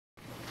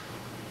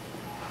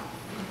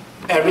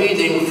A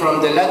reading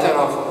from the letter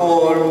of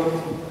Paul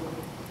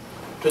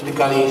to the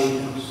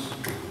Galatians.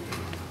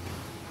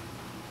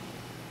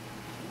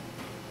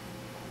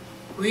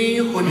 We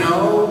who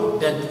know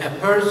that a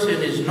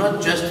person is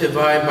not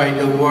justified by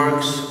the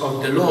works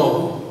of the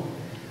law,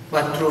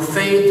 but through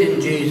faith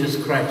in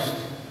Jesus Christ.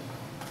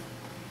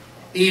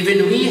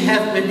 Even we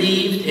have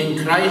believed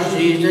in Christ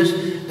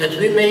Jesus, that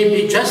we may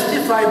be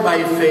justified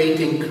by faith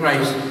in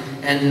Christ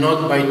and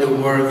not by the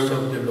works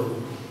of the law.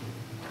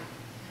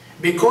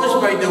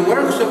 Because by the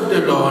works of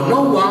the law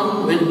no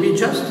one will be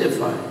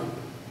justified.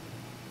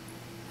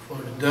 For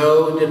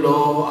though the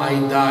law I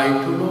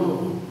died to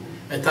law,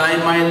 that I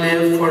might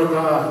live for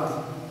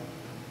God.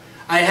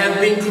 I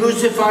have been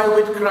crucified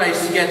with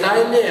Christ, yet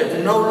I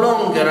live, no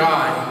longer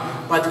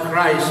I, but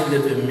Christ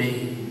lives in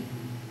me.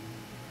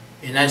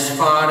 And as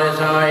far as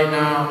I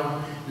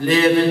now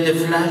live in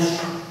the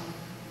flesh,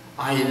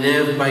 I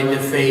live by the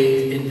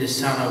faith in the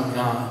Son of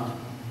God,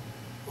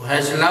 who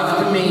has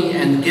loved me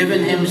and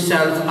given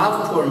himself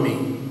up for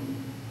me.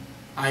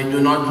 I do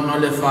not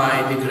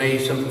nullify the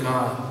grace of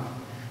God.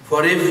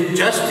 For if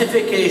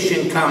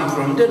justification comes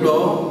from the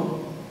law,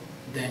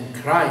 then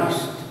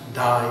Christ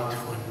died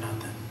for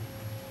nothing.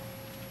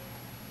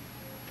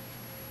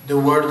 The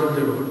word of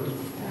the Lord.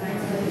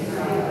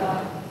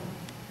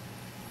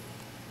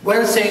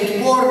 When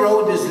St. Paul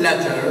wrote this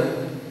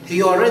letter,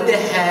 he already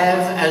had,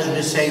 as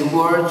we say,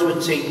 words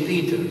with St.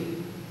 Peter.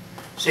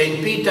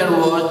 St. Peter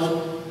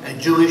was a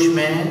Jewish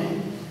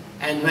man,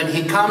 and when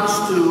he comes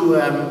to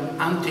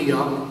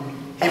Antioch,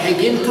 he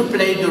begins to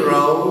play the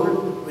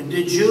role. With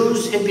the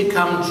Jews, he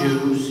becomes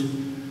Jews.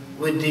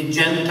 With the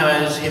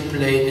Gentiles, he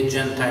played the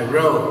Gentile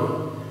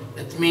role.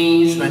 That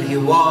means when he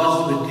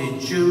was with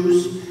the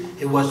Jews,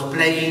 he was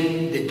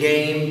playing the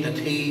game that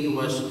he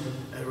was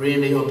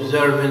really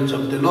observant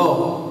of the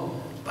law.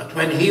 But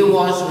when he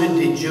was with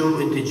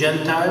the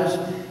Gentiles,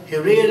 he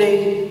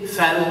really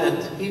felt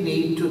that he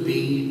needed to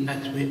be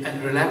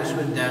and relax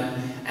with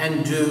them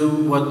and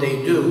do what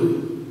they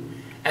do.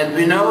 And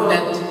we know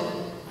that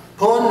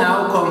Paul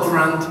now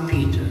confronts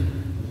Peter,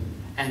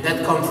 and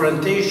that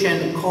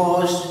confrontation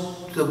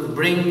caused to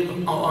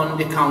bring on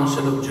the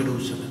Council of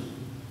Jerusalem.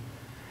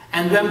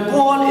 And when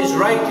Paul is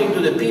writing to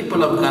the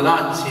people of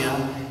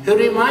Galatia, he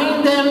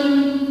reminds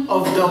them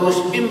of those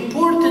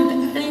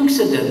important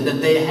incidents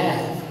that they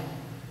have.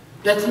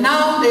 That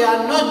now they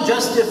are not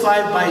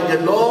justified by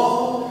the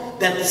law,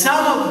 that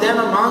some of them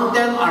among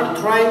them are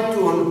trying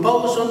to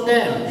impose on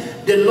them.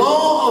 The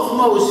law of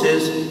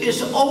Moses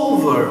is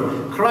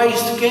over.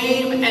 Christ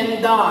came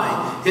and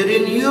died. He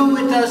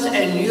renewed with us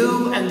a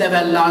new and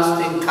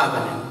everlasting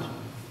covenant.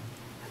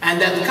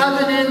 And that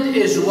covenant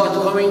is what's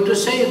going to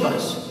save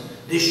us.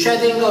 The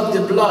shedding of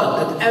the blood,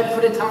 that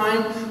every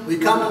time we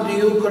come to the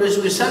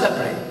Eucharist we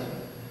celebrate.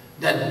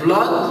 That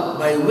blood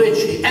by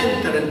which he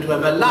entered into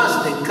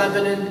everlasting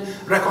covenant,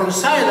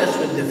 reconcile us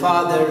with the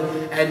Father,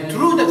 and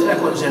through that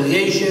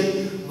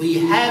reconciliation we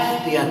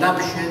have the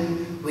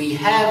adoption, we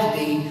have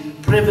the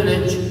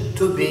privilege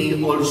to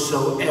be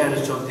also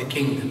heirs of the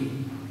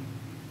kingdom.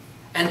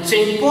 And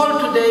St.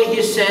 Paul today,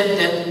 he said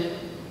that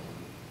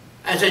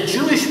as a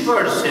Jewish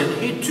person,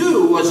 he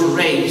too was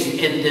raised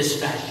in this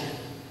fashion.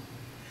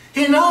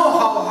 He knows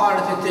how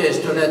hard it is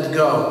to let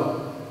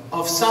go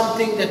of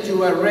something that you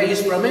were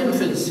raised from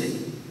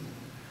infancy.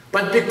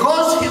 But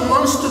because he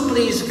wants to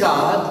please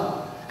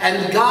God,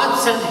 and God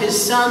sent his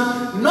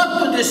Son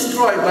not to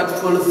destroy but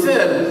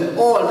fulfill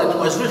all that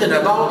was written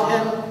about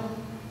him,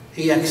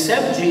 he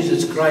accepts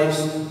Jesus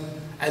Christ,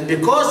 and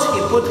because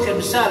he put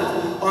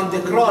himself on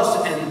the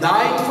cross and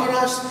died for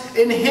us,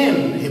 in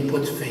him he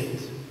put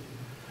faith.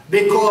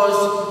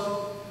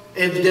 Because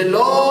if the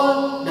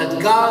law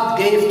that God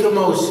gave to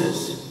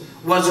Moses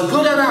was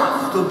good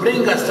enough to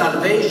bring us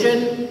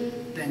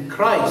salvation, then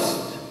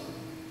Christ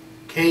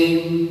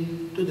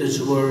came to this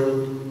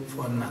world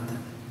for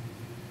nothing.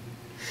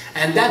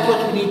 And that's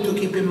what we need to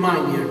keep in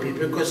mind here,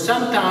 people, because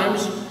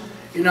sometimes,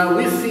 you know,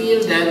 we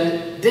feel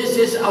that this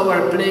is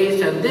our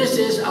place, and this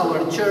is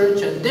our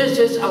church, and this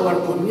is our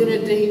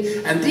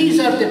community, and these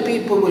are the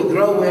people we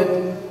grow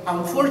with.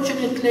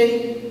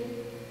 Unfortunately,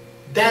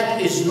 that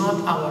is not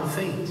our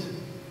faith.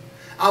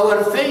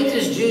 Our faith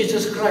is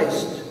Jesus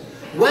Christ.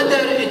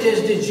 Whether it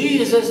is the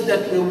Jesus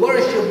that we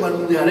worship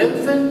when we are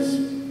infants,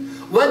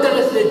 whether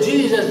it's the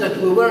Jesus that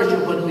we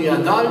worship when we are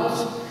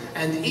adults,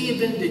 and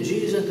even the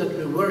Jesus that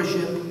we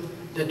worship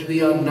that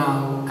we are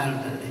now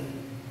elderly.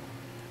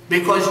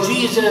 Because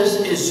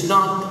Jesus is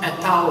not a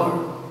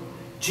tower.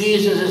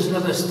 Jesus is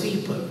not a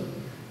steeple.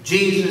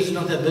 Jesus is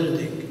not a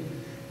building.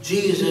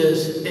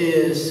 Jesus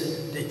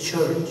is the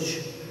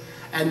church.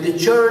 And the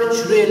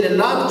church really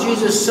loved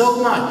Jesus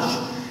so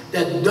much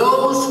that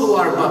those who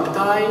are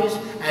baptized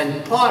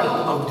and part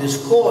of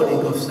this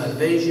calling of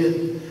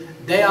salvation,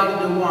 they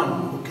are the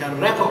one who can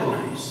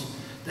recognize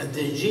that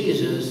the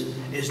Jesus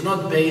is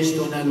not based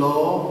on a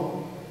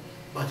law,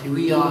 but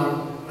we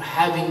are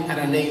having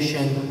a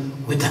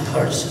relation with a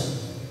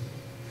person.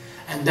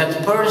 And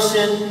that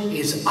person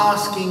is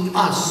asking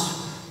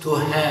us to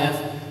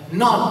have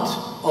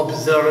not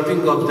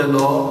observing of the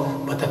law,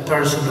 but a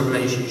personal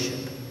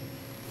relationship.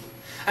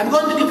 I'm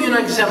going to give you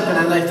an example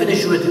and I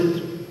finish with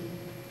it.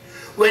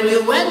 When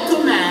you went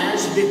to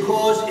Mass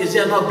because it's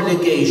an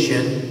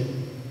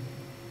obligation,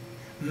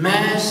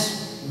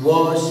 Mass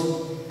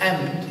was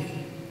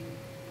empty.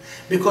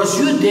 Because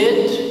you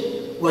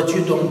did what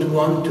you don't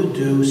want to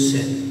do,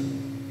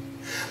 sin.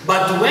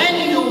 But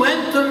when you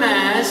went to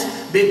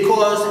Mass,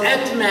 because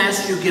at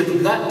Mass you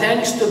give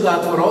thanks to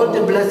God for all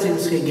the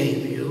blessings He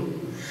gave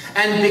you,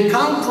 and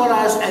become for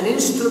us an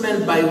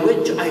instrument by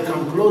which I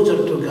come closer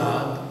to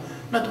God,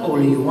 not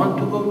only you want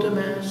to go to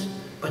Mass,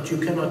 but you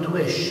cannot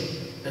wish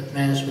that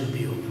Mass will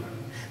be over.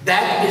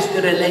 That is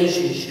the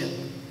relationship.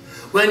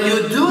 When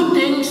you do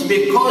things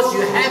because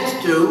you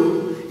have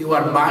to, you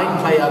are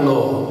bound by a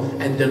law,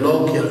 and the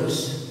law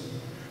kills.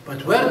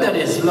 But where there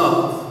is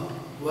love,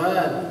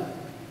 well,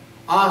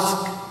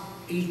 ask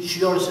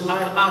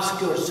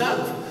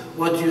yourself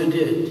what you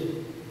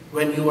did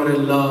when you were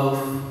in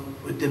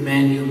love with the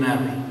man you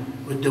marry,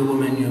 with the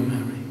woman you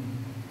marry.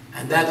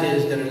 And that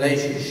is the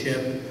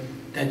relationship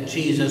that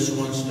Jesus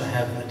wants to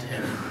have with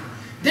him.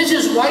 This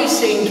is why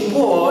St.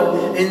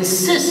 Paul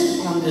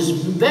insists on this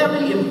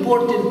very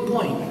important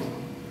point,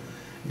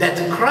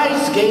 that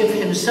Christ gave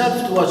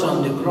himself to us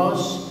on the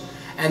cross,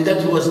 and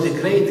that was the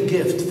great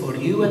gift for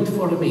you and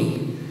for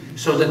me,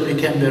 so that we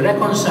can be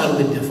reconciled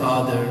with the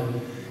Father,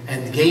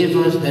 and gave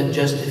us that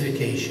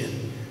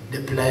justification,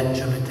 the pledge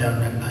of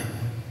eternal life.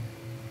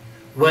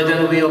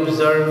 Whether we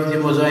observe the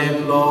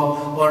Mosaic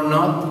law or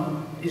not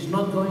is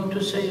not going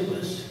to save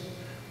us.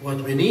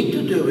 What we need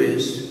to do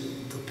is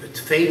to put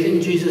faith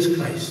in Jesus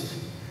Christ,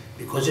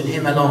 because in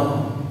Him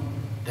alone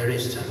there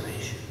is salvation.